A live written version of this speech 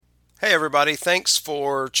Hey, everybody. Thanks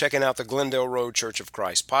for checking out the Glendale Road Church of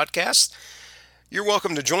Christ podcast. You're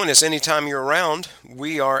welcome to join us anytime you're around.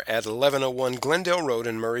 We are at 1101 Glendale Road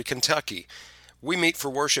in Murray, Kentucky. We meet for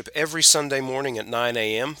worship every Sunday morning at 9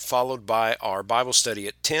 a.m., followed by our Bible study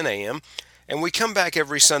at 10 a.m., and we come back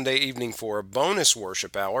every Sunday evening for a bonus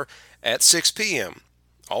worship hour at 6 p.m.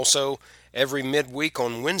 Also, every midweek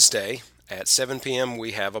on Wednesday at 7 p.m.,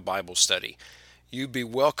 we have a Bible study. You'd be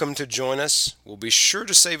welcome to join us. We'll be sure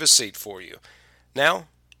to save a seat for you. Now,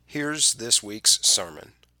 here's this week's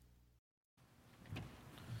sermon.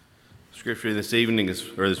 Scripture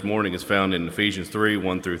this morning is found in Ephesians 3,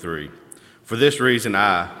 1 through 3. For this reason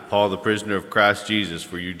I, Paul, the prisoner of Christ Jesus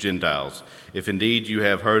for you Gentiles, if indeed you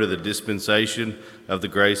have heard of the dispensation of the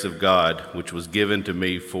grace of God, which was given to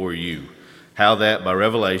me for you, how that by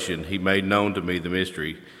revelation he made known to me the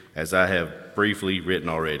mystery, as I have briefly written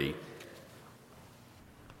already.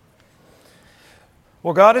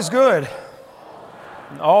 Well, God is good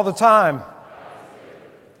all the time.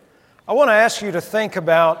 I want to ask you to think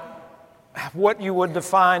about what you would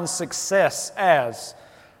define success as.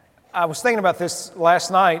 I was thinking about this last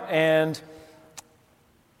night, and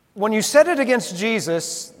when you set it against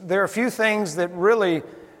Jesus, there are a few things that really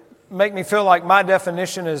make me feel like my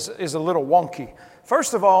definition is a little wonky.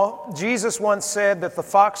 First of all, Jesus once said that the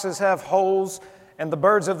foxes have holes and the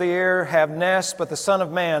birds of the air have nests, but the Son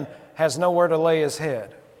of Man has nowhere to lay his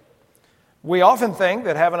head. We often think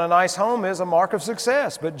that having a nice home is a mark of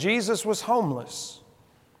success, but Jesus was homeless.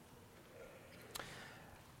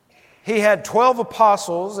 He had 12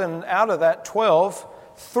 apostles, and out of that 12,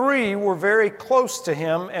 3 were very close to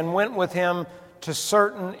him and went with him to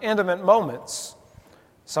certain intimate moments.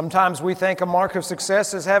 Sometimes we think a mark of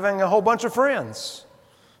success is having a whole bunch of friends,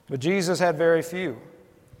 but Jesus had very few.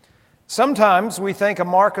 Sometimes we think a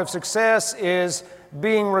mark of success is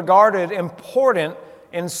being regarded important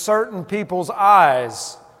in certain people's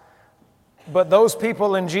eyes. But those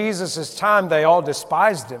people in Jesus' time, they all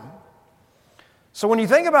despised him. So when you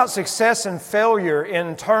think about success and failure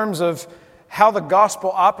in terms of how the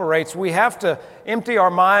gospel operates, we have to empty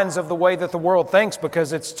our minds of the way that the world thinks,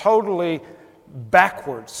 because it's totally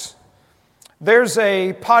backwards. There's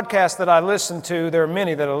a podcast that I listen to. There are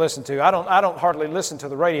many that I listen to. I don't hardly listen to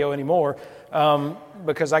the radio anymore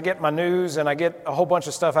because I get my news and I get a whole bunch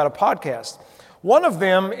of stuff out of podcasts. One of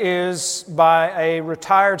them is by a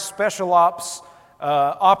retired special ops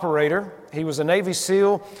operator. He was a Navy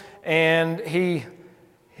SEAL, and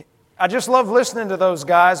I just love listening to those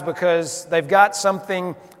guys because they've got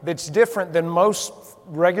something that's different than most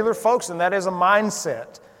regular folks, and that is a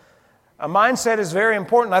mindset. A mindset is very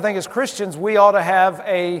important. I think as Christians, we ought to have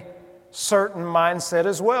a certain mindset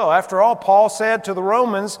as well. After all, Paul said to the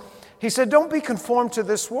Romans, he said, "Don't be conformed to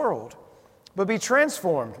this world, but be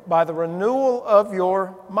transformed by the renewal of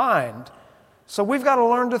your mind." So we've got to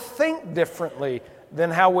learn to think differently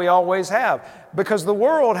than how we always have, because the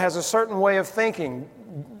world has a certain way of thinking,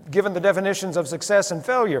 given the definitions of success and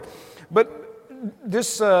failure. But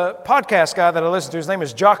this podcast guy that I listen to, his name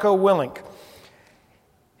is Jocko Willink.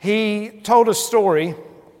 He told a story,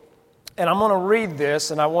 and I'm going to read this,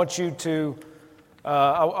 and I want you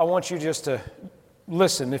just to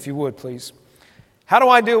listen, if you would, please. How do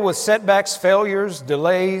I deal with setbacks, failures,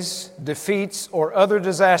 delays, defeats, or other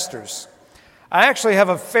disasters? I actually have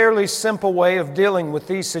a fairly simple way of dealing with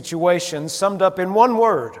these situations, summed up in one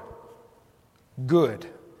word: good.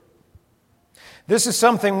 This is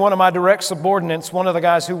something one of my direct subordinates, one of the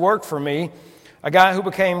guys who worked for me, a guy who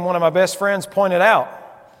became one of my best friends, pointed out.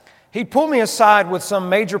 He'd pull me aside with some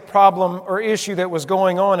major problem or issue that was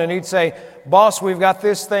going on, and he'd say, "Boss, we've got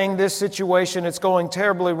this thing, this situation, it's going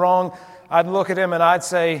terribly wrong." I'd look at him and I'd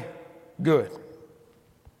say, "Good."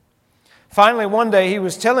 Finally, one day he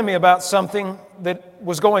was telling me about something that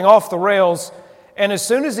was going off the rails, and as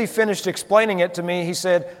soon as he finished explaining it to me, he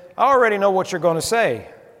said, "I already know what you're going to say."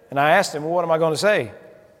 And I asked him, "Well, what am I going to say?"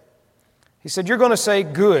 He said, "You're going to say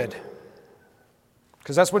good,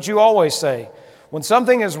 because that's what you always say. When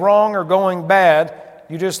something is wrong or going bad,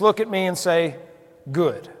 you just look at me and say,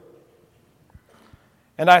 good."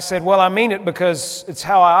 And I said, "Well, I mean it because it's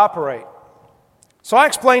how I operate." So I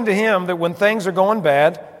explained to him that when things are going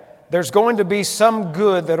bad, there's going to be some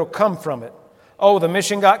good that'll come from it. Oh, the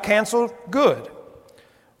mission got canceled? Good.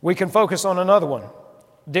 We can focus on another one.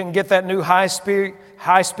 Didn't get that new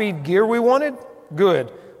high-speed gear we wanted?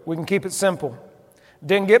 Good. We can keep it simple.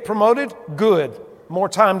 Didn't get promoted? Good. More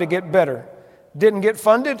time to get better. Didn't get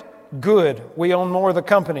funded? Good. We own more of the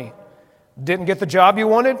company. Didn't get the job you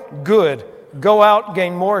wanted? Good. Go out,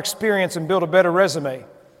 gain more experience, and build a better resume.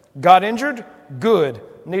 Got injured? Good.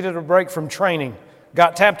 Needed a break from training.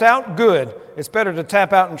 Got tapped out? Good. It's better to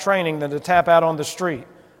tap out in training than to tap out on the street.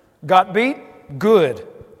 Got beat? Good.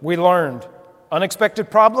 We learned. Unexpected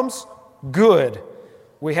problems? Good.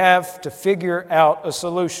 We have to figure out a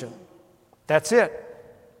solution. That's it.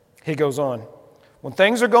 He goes on. When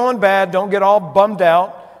things are going bad, don't get all bummed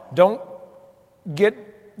out. Don't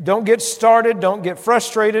get started. Don't get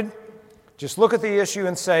frustrated. Just look at the issue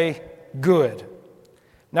and say, good.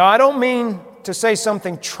 Now, I don't mean to say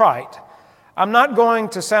something trite. I'm not going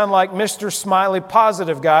to sound like Mr. Smiley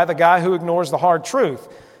Positive guy, the guy who ignores the hard truth.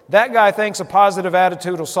 That guy thinks a positive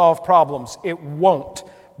attitude will solve problems. It won't.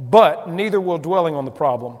 But neither will dwelling on the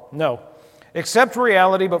problem. No. Accept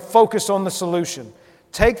reality, but focus on the solution.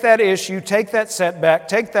 Take that issue, take that setback,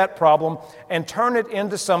 take that problem, and turn it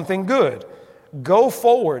into something good. Go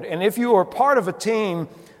forward. And if you are part of a team,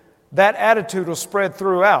 that attitude will spread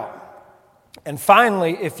throughout. And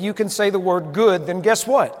finally, if you can say the word good, then guess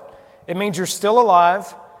what? It means you're still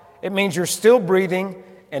alive. It means you're still breathing.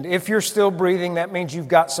 And if you're still breathing, that means you've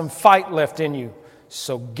got some fight left in you.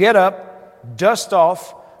 So get up, dust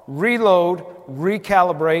off, reload,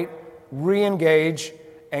 recalibrate, re-engage,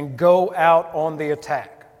 and go out on the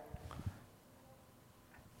attack.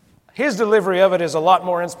 His delivery of it is a lot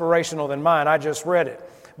more inspirational than mine. I just read it.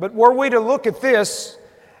 But were we to look at this,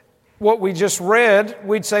 what we just read,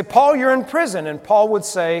 we'd say, Paul, you're in prison. And Paul would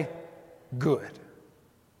say, good.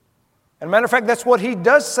 As a matter of fact, that's what he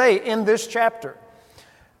does say in this chapter.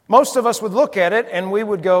 Most of us would look at it and we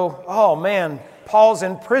would go, oh man, Paul's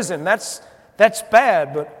in prison. That's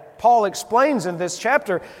bad. But Paul explains in this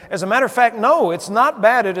chapter, as a matter of fact, no, it's not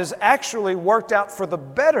bad. It has actually worked out for the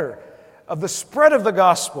better of the spread of the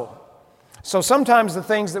gospel. So sometimes the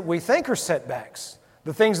things that we think are setbacks,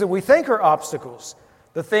 the things that we think are obstacles,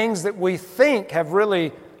 the things that we think have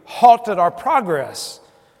really halted our progress,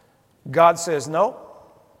 God says, no,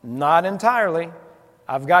 not entirely.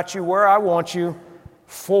 I've got you where I want you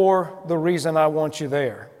for the reason I want you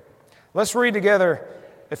there. Let's read together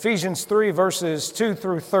Ephesians 3, verses 2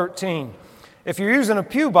 through 13. If you're using a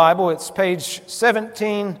Pew Bible, it's page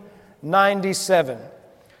 1797.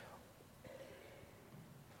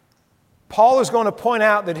 Paul is going to point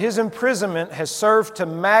out that his imprisonment has served to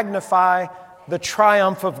magnify the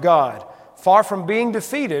triumph of God. Far from being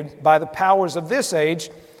defeated by the powers of this age,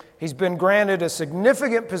 he's been granted a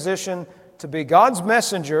significant position to be God's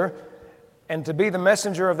messenger and to be the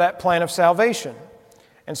messenger of that plan of salvation.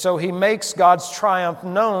 And so he makes God's triumph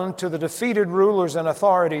known to the defeated rulers and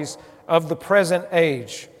authorities of the present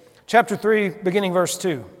age. Chapter 3, beginning verse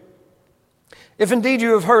 2. If indeed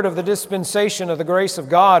you have heard of the dispensation of the grace of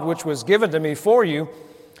God which was given to me for you,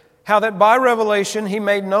 how that by revelation he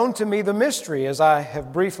made known to me the mystery, as I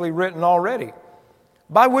have briefly written already,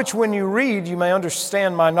 by which when you read you may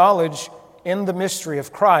understand my knowledge in the mystery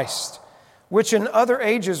of Christ, which in other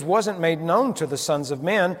ages wasn't made known to the sons of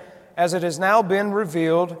men, as it has now been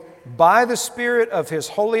revealed by the Spirit of his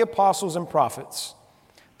holy apostles and prophets,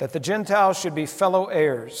 that the Gentiles should be fellow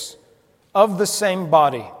heirs of the same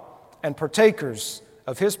body and partakers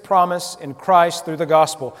of his promise in Christ through the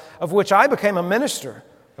gospel, of which I became a minister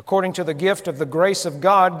according to the gift of the grace of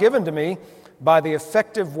God given to me by the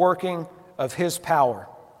effective working of his power.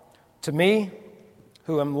 To me,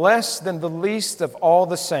 who am less than the least of all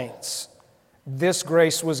the saints, this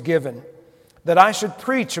grace was given, that I should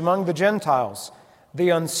preach among the Gentiles the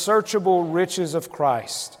unsearchable riches of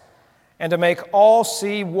Christ, and to make all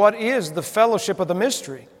see what is the fellowship of the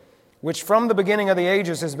mystery, which from the beginning of the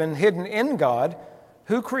ages has been hidden in God,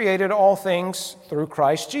 who created all things through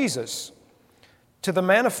Christ Jesus, to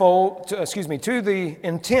the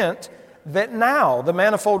intent that now the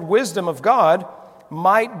manifold wisdom of God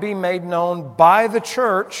might be made known by the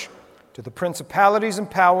church to the principalities and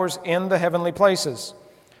powers in the heavenly places,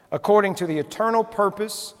 according to the eternal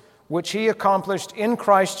purpose which he accomplished in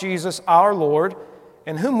Christ Jesus our Lord,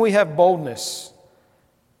 in whom we have boldness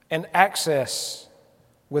and access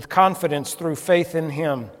with confidence through faith in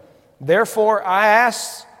him. Therefore, I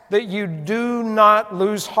ask that you do not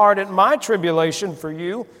lose heart at my tribulation for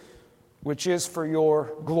you, which is for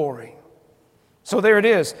your glory. So there it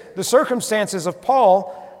is. The circumstances of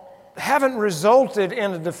Paul haven't resulted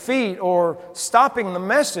in a defeat or stopping the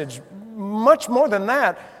message. Much more than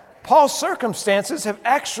that, Paul's circumstances have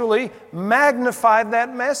actually magnified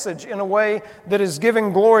that message in a way that is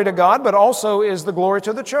giving glory to God, but also is the glory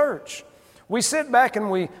to the church. We sit back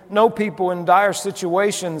and we know people in dire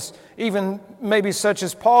situations, even maybe such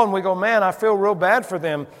as Paul, and we go, man, I feel real bad for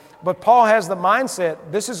them. But Paul has the mindset,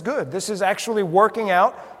 this is good. This is actually working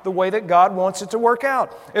out the way that God wants it to work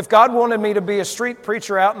out. If God wanted me to be a street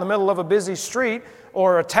preacher out in the middle of a busy street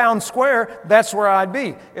or a town square, that's where I'd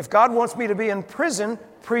be. If God wants me to be in prison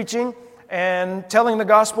preaching and telling the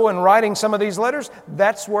gospel and writing some of these letters,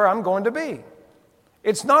 that's where I'm going to be.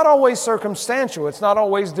 It's not always circumstantial. It's not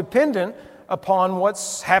always dependent upon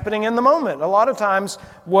what's happening in the moment. A lot of times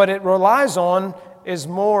what it relies on is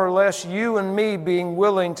more or less you and me being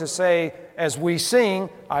willing to say, as we sing,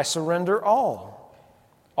 I surrender all.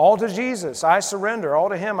 All to Jesus, I surrender. All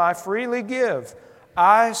to Him, I freely give.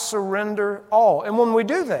 I surrender all. And when we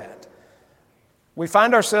do that, we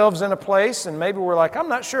find ourselves in a place, and maybe we're like, I'm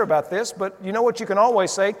not sure about this, but you know what you can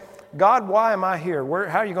always say? God, why am I here?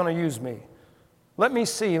 How are you going to use me? Let me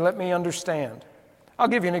see, let me understand. I'll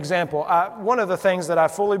give you an example. One of the things that I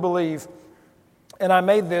fully believe, and I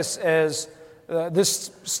made this as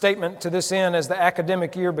this statement to this end as the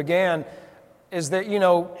academic year began, is that,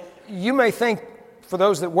 you may think, for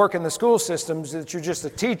those that work in the school systems, that you're just a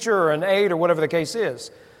teacher or an aide or whatever the case is.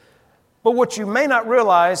 But what you may not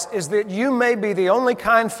realize is that you may be the only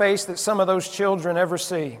kind face that some of those children ever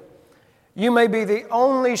see. You may be the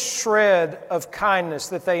only shred of kindness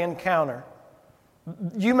that they encounter.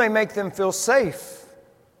 You may make them feel safe,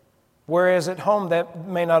 whereas at home that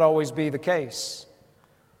may not always be the case.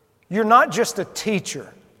 You're not just a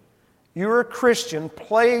teacher. You're a Christian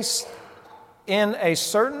placed in a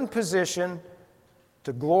certain position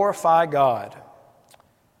to glorify God.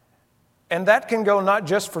 And that can go not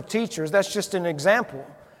just for teachers, that's just an example.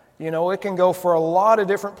 It can go for a lot of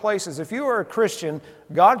different places. If you are a Christian,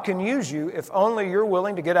 God can use you if only you're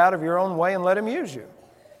willing to get out of your own way and let Him use you.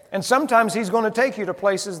 And sometimes He's going to take you to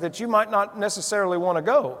places that you might not necessarily want to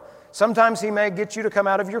go. Sometimes He may get you to come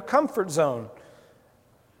out of your comfort zone.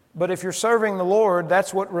 But if you're serving the Lord,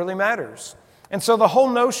 that's what really matters. And so the whole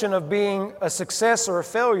notion of being a success or a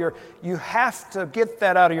failure, you have to get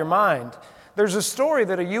that out of your mind. There's a story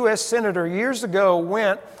that a U.S. senator years ago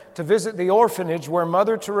went to visit the orphanage where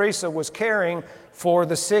Mother Teresa was caring for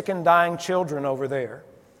the sick and dying children over there.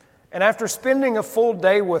 And after spending a full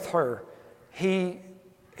day with her, he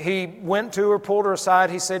went to her, pulled her aside.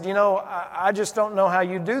 He said, I just don't know how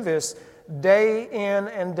you do this day in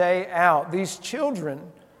and day out. These children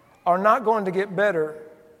are not going to get better.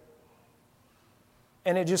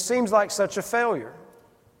 And it just seems like such a failure.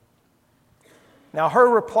 Now, her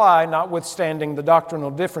reply, notwithstanding the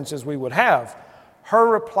doctrinal differences we would have, her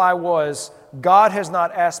reply was, God has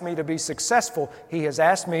not asked me to be successful. He has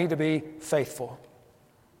asked me to be faithful.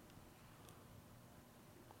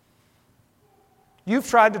 You've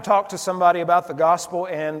tried to talk to somebody about the gospel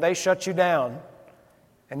and they shut you down.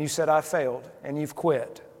 And you said, I failed, and you've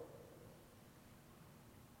quit.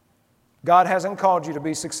 God hasn't called you to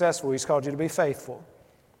be successful. He's called you to be faithful.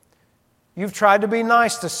 You've tried to be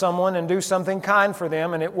nice to someone and do something kind for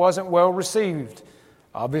them, and it wasn't well received.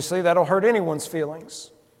 Obviously, that'll hurt anyone's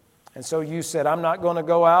feelings. And so you said, I'm not going to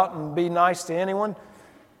go out and be nice to anyone,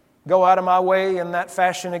 go out of my way in that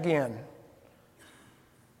fashion again.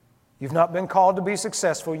 You've not been called to be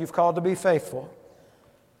successful. You've called to be faithful.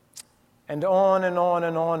 And on and on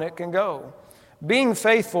and on it can go. Being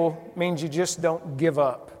faithful means you just don't give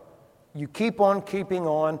up. You keep on keeping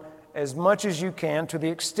on as much as you can, to the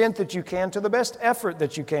extent that you can, to the best effort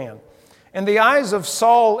that you can. In the eyes of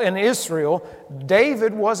Saul and Israel,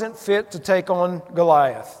 David wasn't fit to take on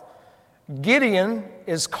Goliath. Gideon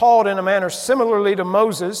is called in a manner similarly to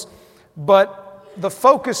Moses, but the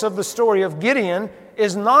focus of the story of Gideon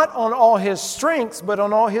is not on all his strengths, but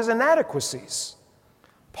on all his inadequacies.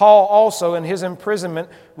 Paul also, in his imprisonment,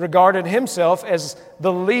 regarded himself as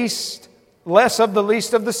less of the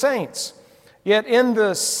least of the saints. Yet in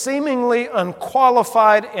the seemingly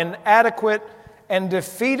unqualified, inadequate, and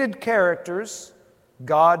defeated characters,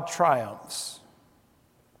 God triumphs.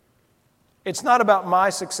 It's not about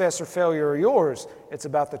my success or failure or yours. It's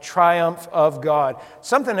about the triumph of God.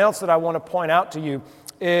 Something else that I want to point out to you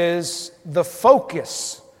is the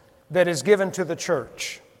focus that is given to the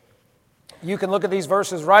church. You can look at these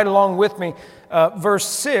verses right along with me. Verse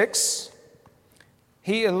 6,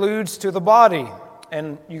 he alludes to the body.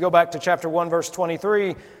 And you go back to chapter 1, verse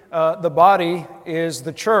 23, the body is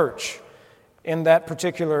the church in that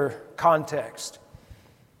particular context.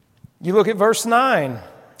 You look at verse 9,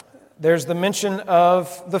 there's the mention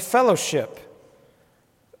of the fellowship.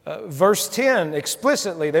 Verse 10,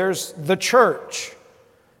 explicitly, there's the church.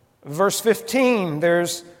 Verse 15,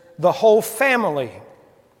 there's the whole family.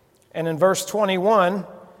 And in verse 21,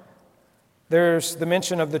 there's the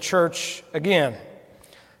mention of the church again.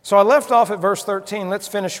 So I left off at verse 13. Let's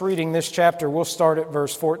finish reading this chapter. We'll start at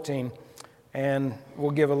verse 14. and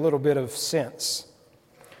will give a little bit of sense.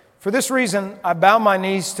 For this reason, I bow my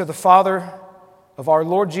knees to the Father of our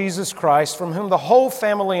Lord Jesus Christ, from whom the whole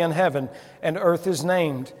family in heaven and earth is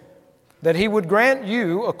named, that He would grant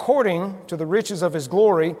you, according to the riches of His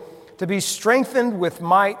glory, to be strengthened with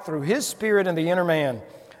might through His Spirit in the inner man,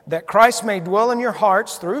 that Christ may dwell in your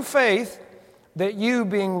hearts through faith, that you,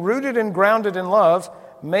 being rooted and grounded in love,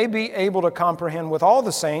 may be able to comprehend with all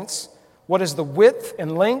the saints what is the width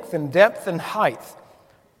and length and depth and height,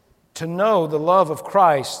 to know the love of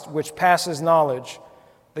Christ which passes knowledge,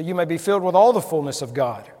 that you may be filled with all the fullness of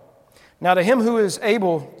God. Now to Him who is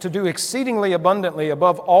able to do exceedingly abundantly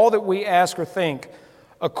above all that we ask or think,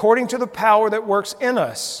 according to the power that works in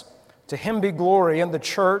us, to Him be glory in the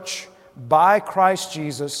church by Christ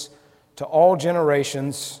Jesus to all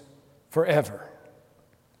generations forever.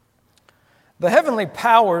 The heavenly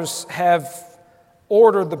powers have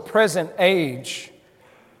ordered the present age,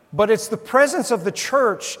 but it's the presence of the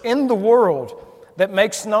church in the world that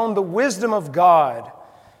makes known the wisdom of God.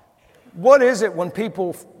 What is it when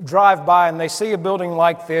people drive by and they see a building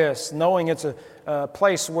like this, knowing it's a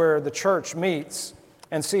place where the church meets,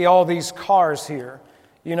 and see all these cars here?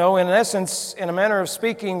 You know, in essence, in a manner of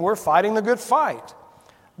speaking, we're fighting the good fight.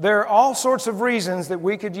 There are all sorts of reasons that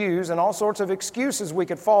we could use and all sorts of excuses we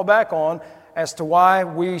could fall back on as to why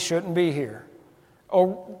we shouldn't be here,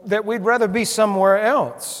 or that we'd rather be somewhere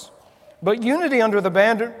else. But unity under the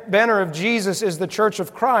banner of Jesus is the church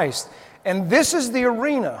of Christ, and this is the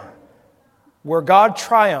arena where God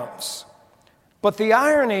triumphs. But the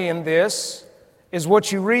irony in this is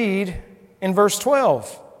what you read in verse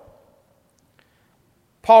 12.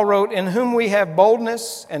 Paul wrote, "In whom we have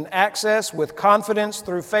boldness and access with confidence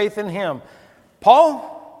through faith in Him."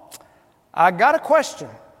 Paul, I got a question.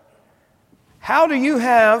 How do you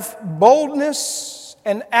have boldness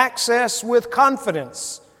and access with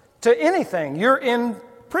confidence to anything? You're in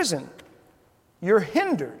prison. You're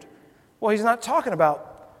hindered. Well, he's not talking about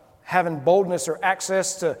having boldness or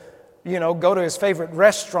access to, go to his favorite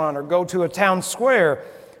restaurant or go to a town square.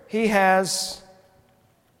 He has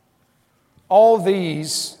all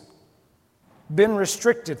these been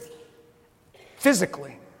restricted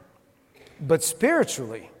physically, but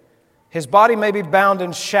spiritually. His body may be bound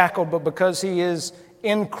and shackled, but because he is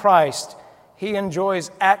in Christ, he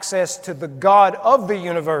enjoys access to the God of the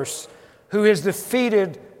universe, who has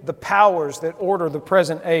defeated the powers that order the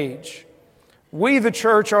present age. We, the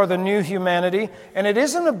church, are the new humanity, and it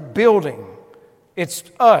isn't a building. It's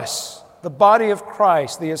us, the body of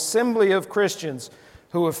Christ, the assembly of Christians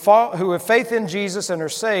who have faith in Jesus and are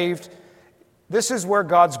saved. This is where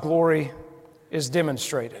God's glory is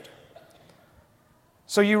demonstrated.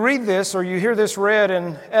 So you read this, or you hear this read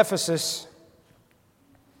in Ephesus,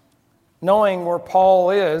 knowing where Paul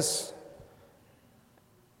is,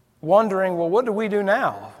 wondering, well, what do we do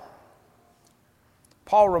now?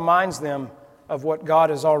 Paul reminds them of what God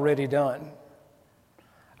has already done.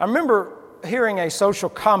 I remember hearing a social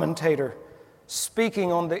commentator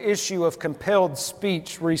speaking on the issue of compelled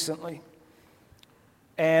speech recently.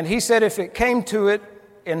 And he said if it came to it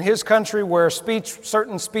in his country where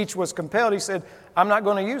certain speech was compelled, he said, I'm not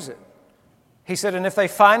going to use it. He said, and if they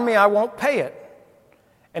fine me, I won't pay it.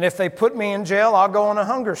 And if they put me in jail, I'll go on a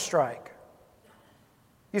hunger strike.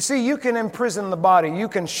 You see, you can imprison the body, you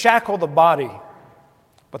can shackle the body,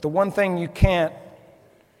 but the one thing you can't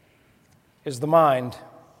is the mind.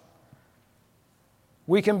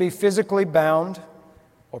 We can be physically bound,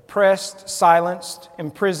 oppressed, silenced,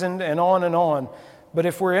 imprisoned, and on. But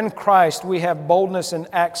if we're in Christ, we have boldness and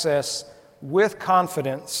access with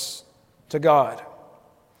confidence to God.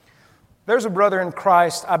 There's a brother in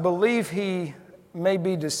Christ. I believe he may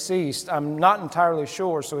be deceased. I'm not entirely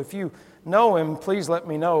sure. So if you know him, please let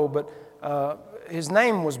me know. But his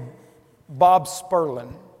name was Bob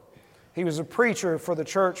Spurlin. He was a preacher for the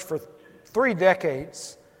church for 3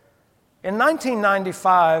 decades. In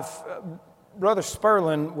 1995, Brother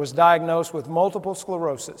Spurlin was diagnosed with multiple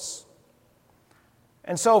sclerosis.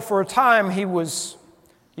 And so for a time he was,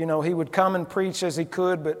 he would come and preach as he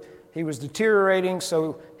could, but he was deteriorating,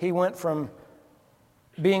 so he went from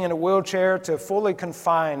being in a wheelchair to fully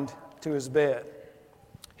confined to his bed.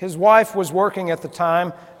 His wife was working at the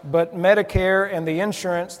time, but Medicare and the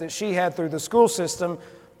insurance that she had through the school system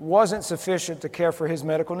wasn't sufficient to care for his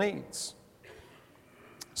medical needs.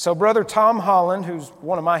 So Brother Tom Holland, who's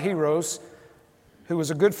one of my heroes, who was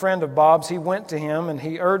a good friend of Bob's, he went to him and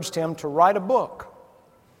he urged him to write a book.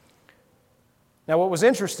 Now, what was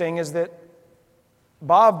interesting is that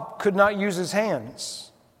Bob could not use his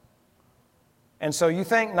hands. And so you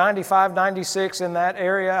think 95, 96 in that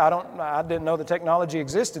area, I didn't know the technology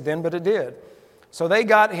existed then, but it did. So they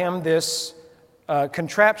got him this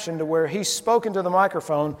contraption to where he spoke into the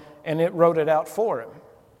microphone and it wrote it out for him.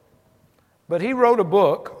 But he wrote a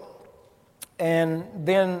book, and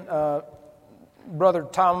then Brother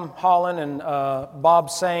Tom Holland and Paul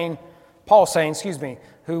Sane,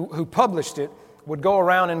 who published it, would go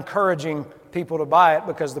around encouraging people to buy it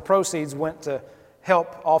because the proceeds went to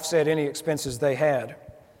help offset any expenses they had.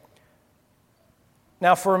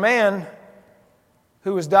 Now, for a man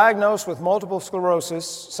who was diagnosed with multiple sclerosis,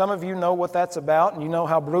 some of you know what that's about, and you know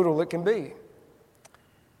how brutal it can be.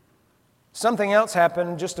 Something else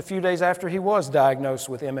happened just a few days after he was diagnosed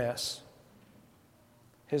with MS.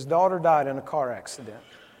 His daughter died in a car accident.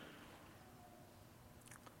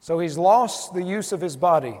 So he's lost the use of his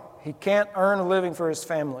body. He can't earn a living for his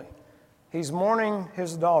family. He's mourning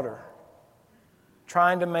his daughter,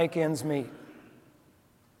 trying to make ends meet.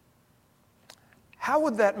 How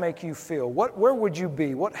would that make you feel? Where would you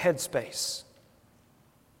be? What headspace?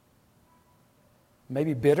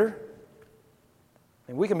 Maybe bitter?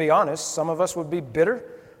 And we can be honest, some of us would be bitter.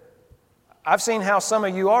 I've seen how some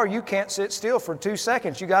of you are. You can't sit still for 2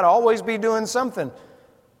 seconds. You got to always be doing something.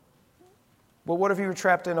 But what if you were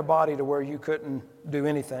trapped in a body to where you couldn't do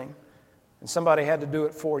anything? And somebody had to do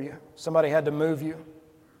it for you. Somebody had to move you,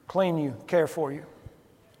 clean you, care for you.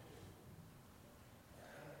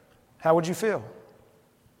 How would you feel?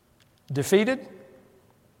 Defeated?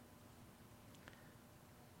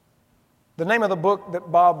 The name of the book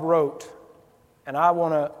that Bob wrote, and I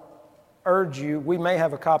want to urge you, we may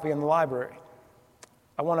have a copy in the library.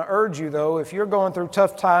 I want to urge you, though, if you're going through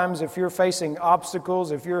tough times, if you're facing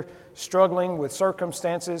obstacles, if you're struggling with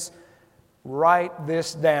circumstances, write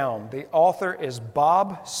this down. The author is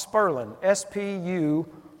Bob Spurlin, Spurlin.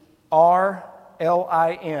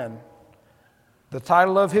 The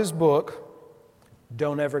title of his book,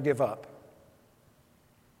 Don't Ever Give Up.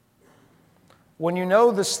 When you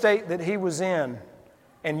know the state that he was in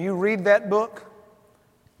and you read that book,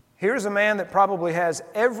 here's a man that probably has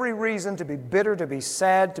every reason to be bitter, to be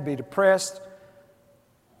sad, to be depressed,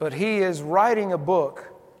 but he is writing a book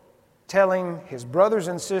telling his brothers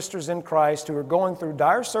and sisters in Christ who are going through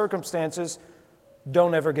dire circumstances,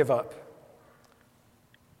 don't ever give up.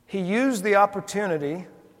 He used the opportunity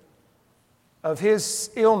of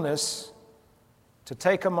his illness to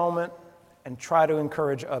take a moment and try to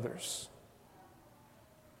encourage others.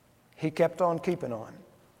 He kept on keeping on.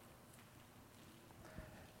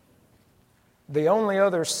 The only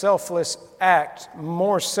other selfless act,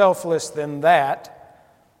 more selfless than that,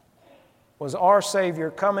 was our Savior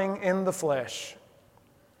coming in the flesh.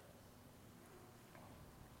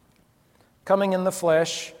 Coming in the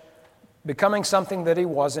flesh, becoming something that he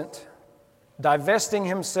wasn't, divesting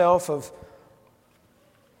himself of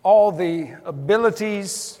all the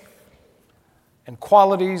abilities and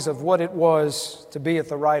qualities of what it was to be at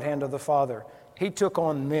the right hand of the Father. He took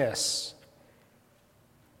on this.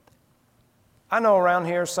 I know around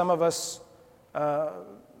here some of us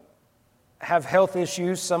have health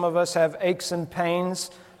issues, some of us have aches and pains,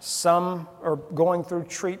 some are going through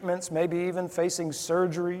treatments, maybe even facing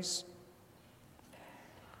surgeries.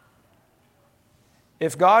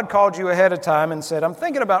 If God called you ahead of time and said, I'm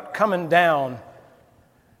thinking about coming down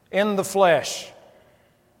in the flesh,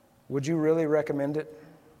 would you really recommend it?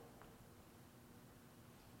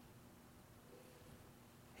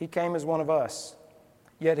 He came as one of us,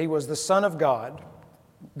 yet he was the Son of God,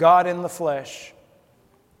 God in the flesh,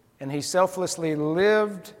 and he selflessly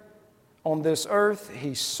lived on this earth.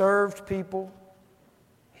 He served people.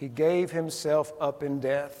 He gave himself up in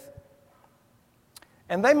death.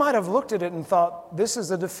 And they might have looked at it and thought, this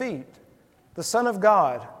is a defeat. The Son of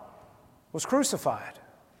God was crucified.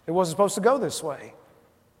 It wasn't supposed to go this way.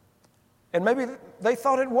 And maybe they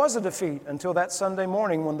thought it was a defeat until that Sunday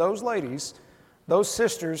morning when those ladies, those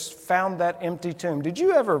sisters, found that empty tomb. Did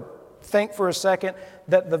you ever think for a second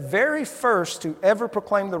that the very first to ever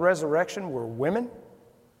proclaim the resurrection were women?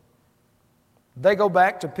 They go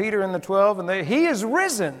back to Peter and the 12 and he is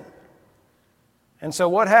risen. And so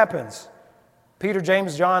what happens? Peter,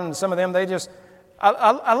 James, John, and some of them,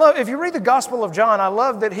 I love, if you read the Gospel of John, I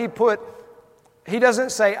love that he doesn't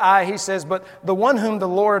say I, he says, but the one whom the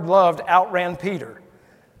Lord loved outran Peter.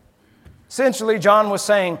 Essentially, John was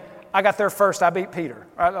saying, I got there first, I beat Peter.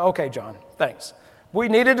 Okay, John, thanks. We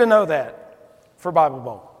needed to know that for Bible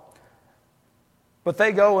Bowl. But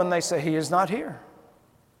they go and they say, he is not here.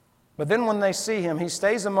 But then when they see him, he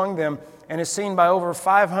stays among them and is seen by over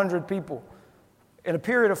 500 people in a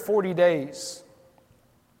period of 40 days.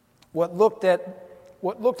 What looked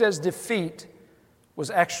as defeat was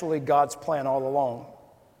actually God's plan all along.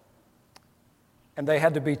 And they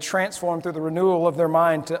had to be transformed through the renewal of their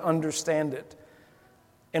mind to understand it.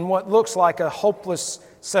 in what looks like a hopeless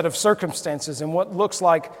set of circumstances, in what looks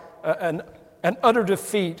like an utter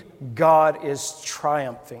defeat, God is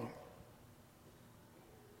triumphing.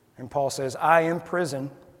 And Paul says, I in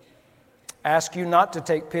prison ask you not to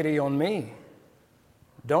take pity on me.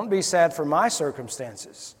 Don't be sad for my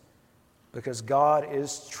circumstances, because God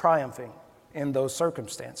is triumphing in those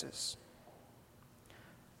circumstances.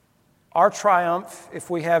 Our triumph, if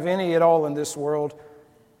we have any at all in this world,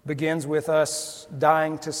 begins with us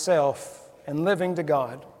dying to self and living to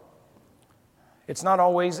God. It's not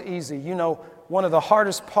always easy. You know, one of the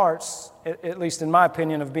hardest parts, at least in my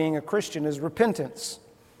opinion, of being a Christian is repentance.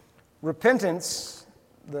 Repentance,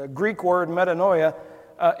 the Greek word metanoia,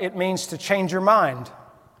 it means to change your mind.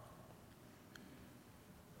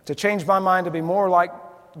 To change my mind to be more like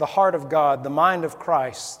the heart of God, the mind of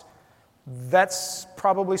Christ. That's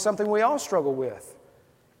probably something we all struggle with.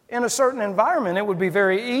 In a certain environment, it would be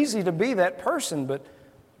very easy to be that person, but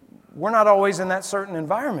we're not always in that certain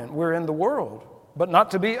environment. We're in the world, but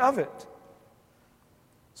not to be of it.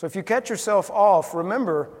 So if you catch yourself off,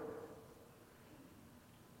 remember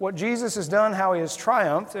what Jesus has done, how He has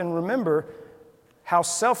triumphed, and remember how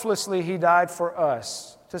selflessly He died for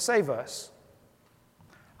us, to save us.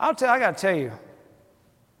 I got to tell you,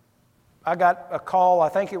 I got a call, I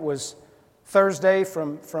think it was Thursday,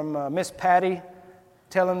 from Miss Patty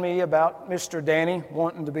telling me about Mr. Danny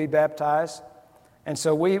wanting to be baptized. And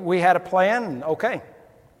so we had a plan, and okay.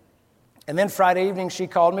 And then Friday evening she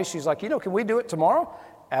called me. She's like, can we do it tomorrow?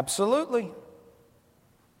 Absolutely.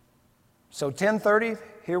 So 10:30,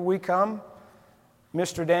 here we come,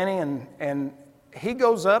 Mr. Danny, and he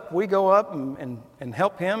goes up, we go up and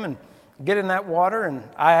help him and get in that water. And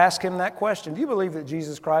I ask him that question, do you believe that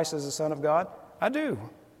Jesus Christ is the Son of God? I do.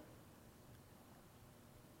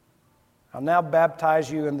 I'll now baptize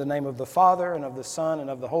you in the name of the Father and of the Son and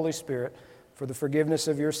of the Holy Spirit for the forgiveness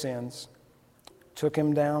of your sins. Took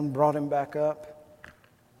him down, brought him back up.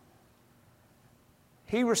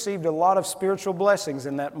 He received a lot of spiritual blessings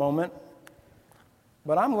in that moment.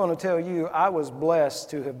 But I'm going to tell you, I was blessed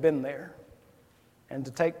to have been there and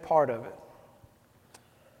to take part of it.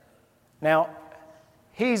 Now,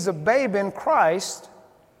 he's a babe in Christ,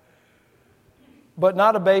 but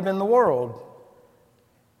not a babe in the world.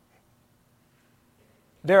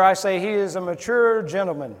 Dare I say, he is a mature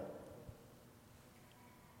gentleman.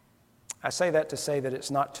 I say that to say that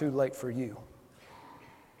it's not too late for you.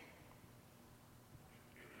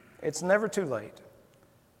 It's never too late,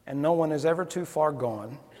 and no one is ever too far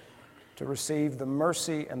gone to receive the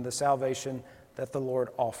mercy and the salvation that the Lord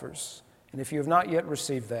offers. And if you have not yet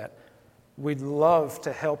received that, we'd love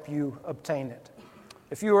to help you obtain it.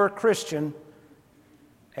 If you are a Christian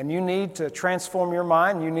and you need to transform your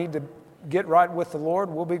mind, you need to get right with the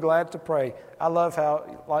Lord, we'll be glad to pray. I love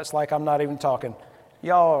how it's like I'm not even talking.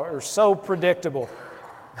 Y'all are so predictable.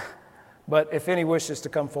 But if any wishes to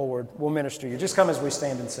come forward, we'll minister you. Just come as we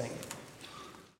stand and sing.